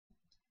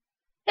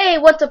Hey,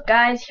 what's up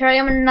guys? Here I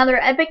am in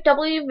another Epic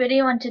W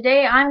video, and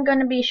today I'm going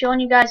to be showing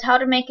you guys how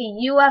to make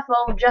a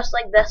UFO just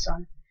like this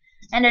one.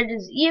 And it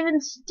is even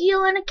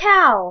stealing a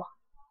cow.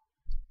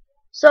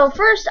 So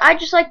first, I'd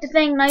just like to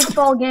thank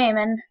Nightfall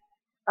Gaming,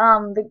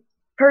 the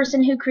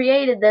person who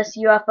created this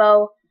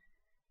UFO,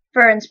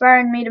 for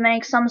inspiring me to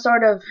make some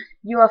sort of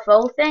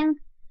UFO thing.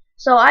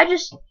 So I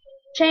just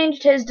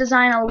changed his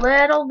design a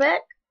little bit.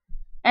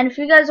 And if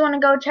you guys want to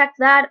go check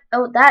that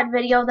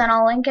video, then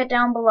I'll link it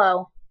down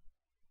below.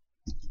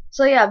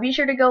 So yeah, be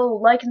sure to go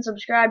like and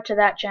subscribe to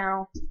that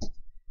channel.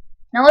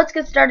 Now let's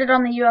get started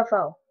on the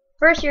UFO.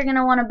 First, you're going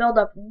to want to build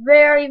up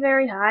very,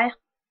 very high.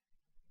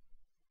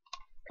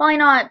 Probably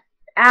not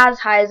as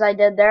high as I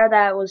did there.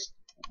 That was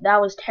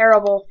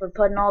terrible for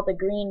putting all the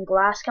green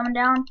glass coming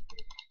down.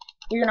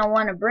 You're going to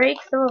want to break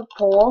the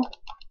pole.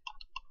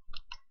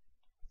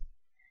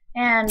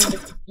 And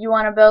you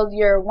want to build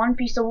your one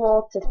piece of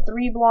wool to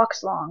 3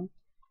 blocks long.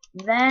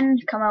 Then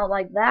come out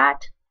like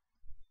that.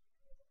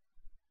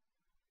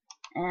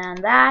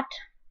 And that.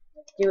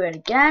 Do it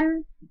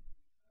again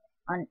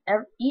on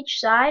each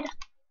side.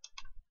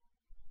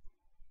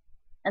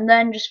 And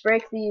then just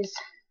break these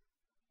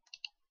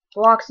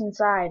blocks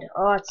inside.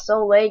 Oh, it's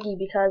so laggy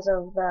because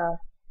of the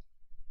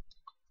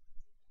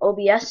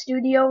OBS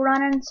studio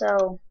running,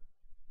 so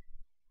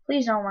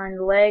please don't mind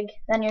the lag.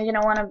 Then you're going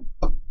to want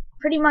to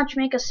pretty much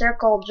make a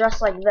circle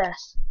just like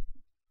this.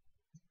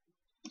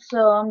 So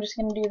I'm just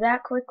going to do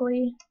that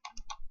quickly.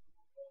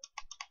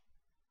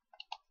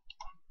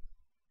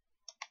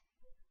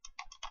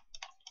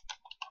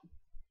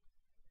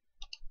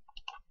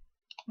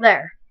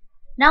 There.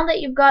 Now that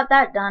you've got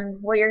that done,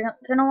 what you're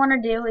going to want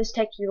to do is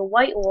take your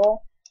white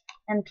wool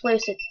and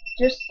place it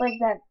just like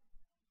that.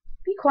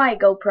 Be quiet,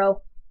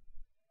 GoPro.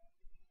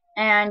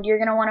 And you're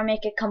going to want to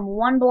make it come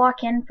 1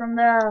 block in from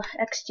the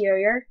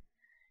exterior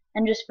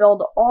and just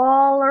build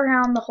all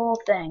around the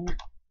whole thing.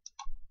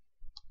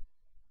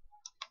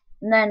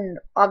 And then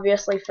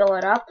obviously fill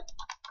it up.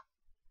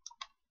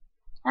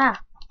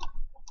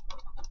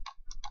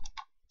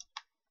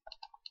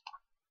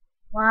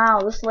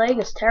 Wow, this lag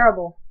is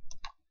terrible.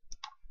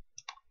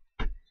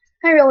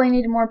 I really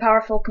need a more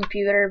powerful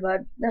computer, but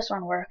this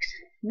one works.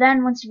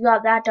 Then once you've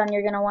got that done,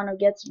 you're going to want to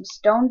get some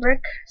stone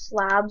brick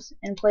slabs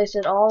and place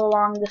it all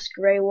along this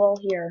gray wall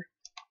here.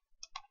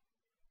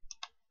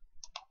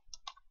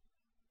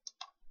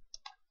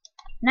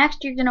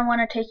 Next, you're going to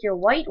want to take your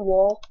white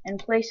wool and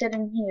place it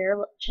in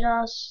here,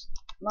 just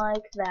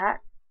like that.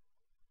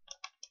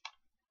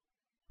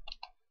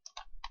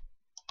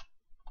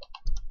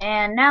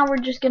 And now we're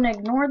just going to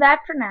ignore that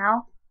for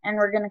now, and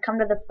we're going to come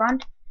to the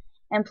front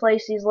and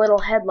place these little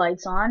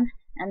headlights on.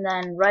 And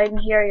then right in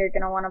here, you're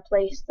going to want to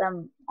place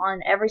them on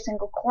every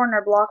single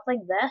corner block like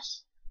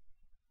this.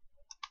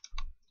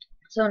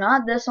 So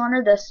not this one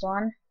or this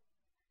one,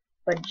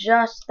 but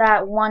just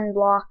that 1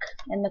 block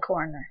in the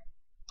corner.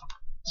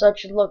 So it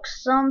should look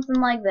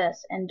something like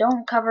this. And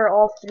don't cover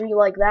all 3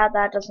 like that.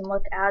 That doesn't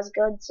look as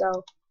good. So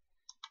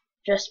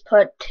just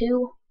put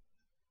 2.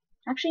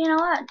 Actually, you know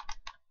what?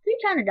 3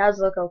 kind of does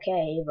look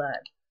okay,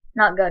 but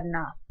not good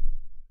enough.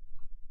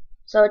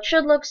 So it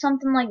should look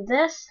something like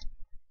this.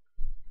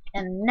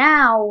 And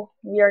now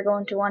we are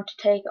going to want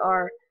to take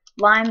our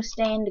lime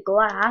stained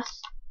glass,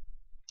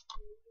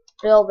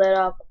 build it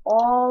up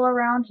all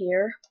around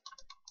here,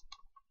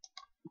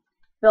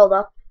 build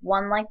up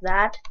 1 like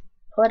that,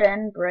 put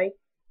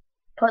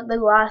the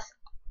glass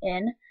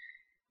in,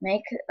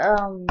 make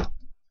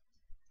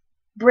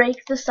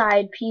break the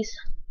side piece.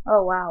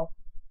 Oh wow.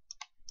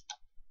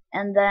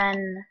 And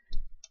then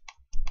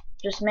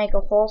just make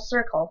a whole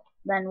circle.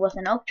 Then with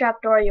an oak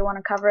trapdoor, you want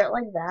to cover it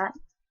like that.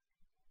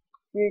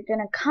 You're going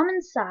to come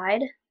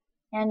inside,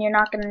 and you're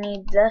not going to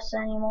need this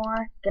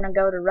anymore. Going to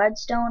go to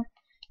redstone,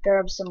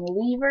 grab some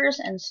levers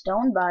and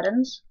stone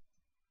buttons.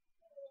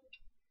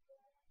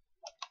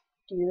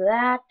 Do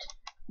that,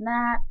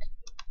 that,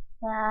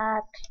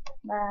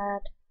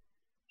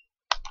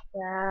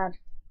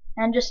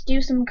 and just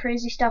do some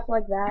crazy stuff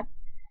like that.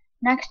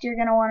 Next, you're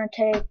going to want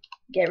to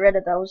get rid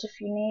of those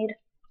if you need,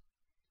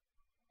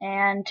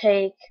 and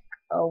take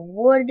a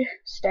wood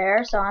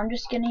stair. So I'm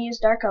just going to use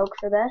dark oak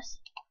for this.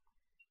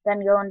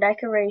 Then go in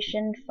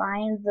decoration,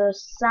 find the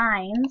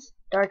signs,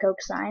 dark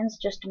oak signs,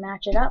 just to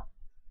match it up,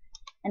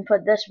 and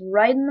put this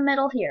right in the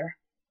middle here.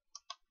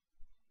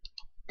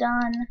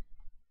 Done.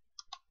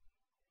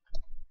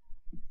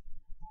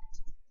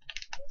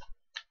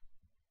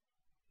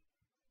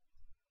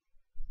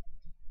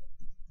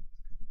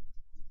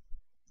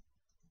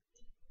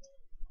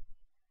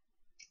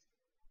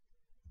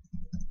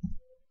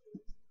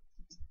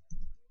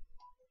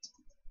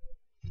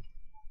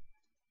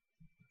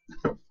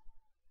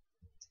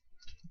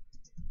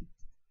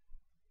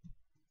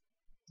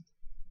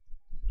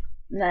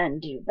 Then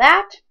do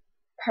that.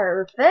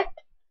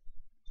 Perfect.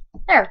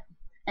 There.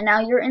 And now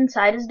your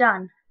inside is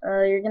done.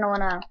 You're going to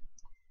want to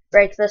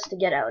break this to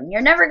get out. And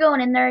you're never going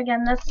in there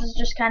again. This is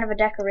just kind of a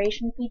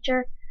decoration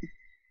feature.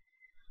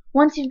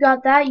 Once you've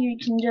got that, you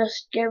can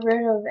just get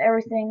rid of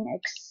everything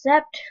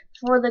except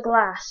for the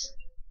glass.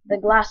 the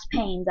glass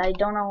panes. I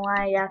don't know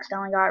why I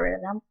accidentally got rid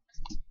of them.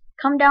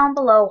 Come down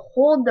below,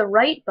 hold the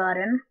right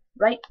button,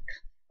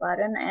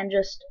 and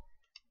just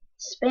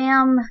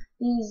spam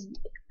these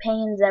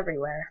panes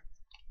everywhere.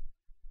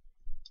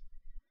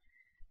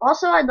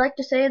 Also, I'd like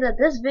to say that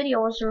this video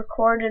was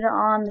recorded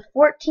on the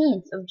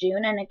 14th of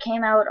June, and it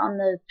came out on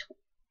the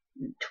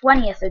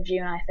 20th of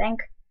June, I think.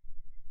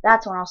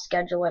 That's when I'll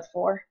schedule it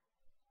for.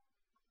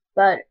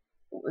 But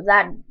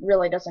that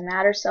really doesn't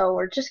matter, so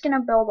we're just going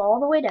to build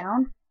all the way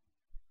down.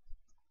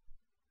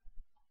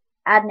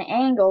 Add an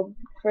angle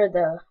for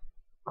the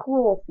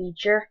cool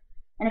feature.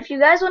 And if you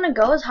guys want to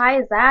go as high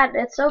as that,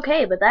 it's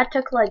okay, but that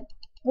took like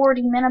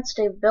 40 minutes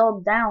to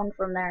build down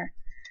from there.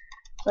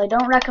 So I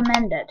don't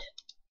recommend it.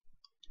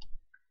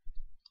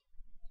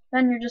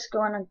 Then you're just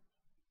gonna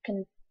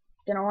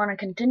want to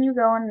continue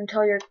going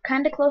until you're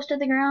kind of close to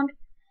the ground.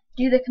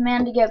 Do the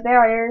command to get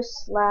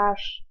barriers /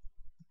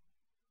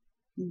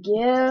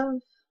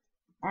 give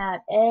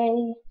at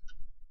a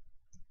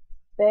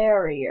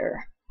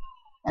barrier,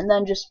 and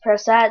then just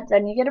press that,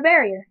 then you get a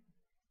barrier.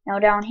 Now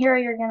down here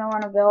you're going to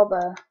want to build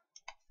a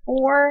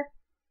 4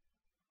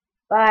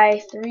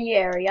 by 3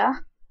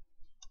 area,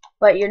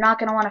 but you're not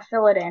going to want to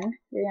fill it in.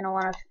 You're going to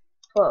want to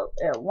put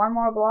one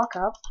more block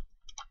up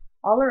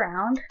all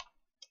around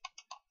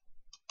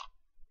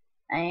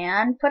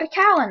and put a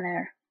cow in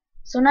there.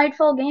 So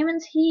Nightfall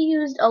Gaming's, he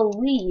used a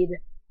lead,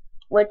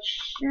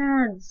 which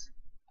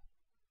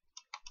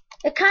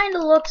it kind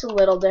of looks a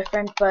little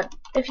different, but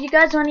if you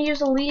guys want to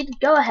use a lead,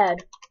 go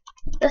ahead.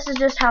 This is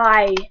just how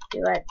I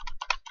do it.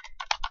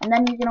 And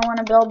then you're going to want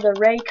to build the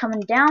ray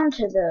coming down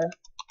to the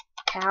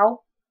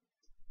cow.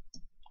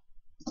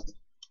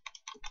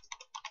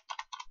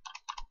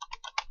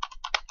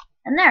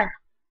 And there.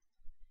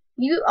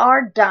 You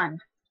are done.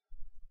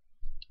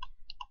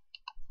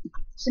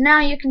 So now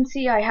you can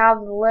see I have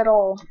the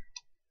little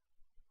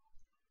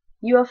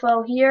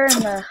UFO here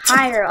and the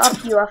higher up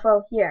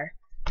UFO here.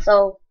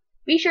 So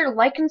be sure to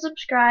like and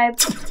subscribe,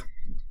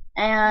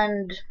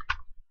 and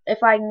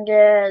if I can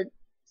get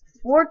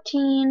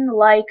 14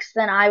 likes,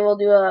 then I will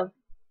do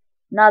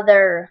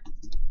another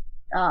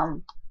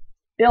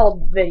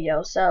build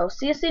video. So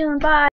see you soon, bye.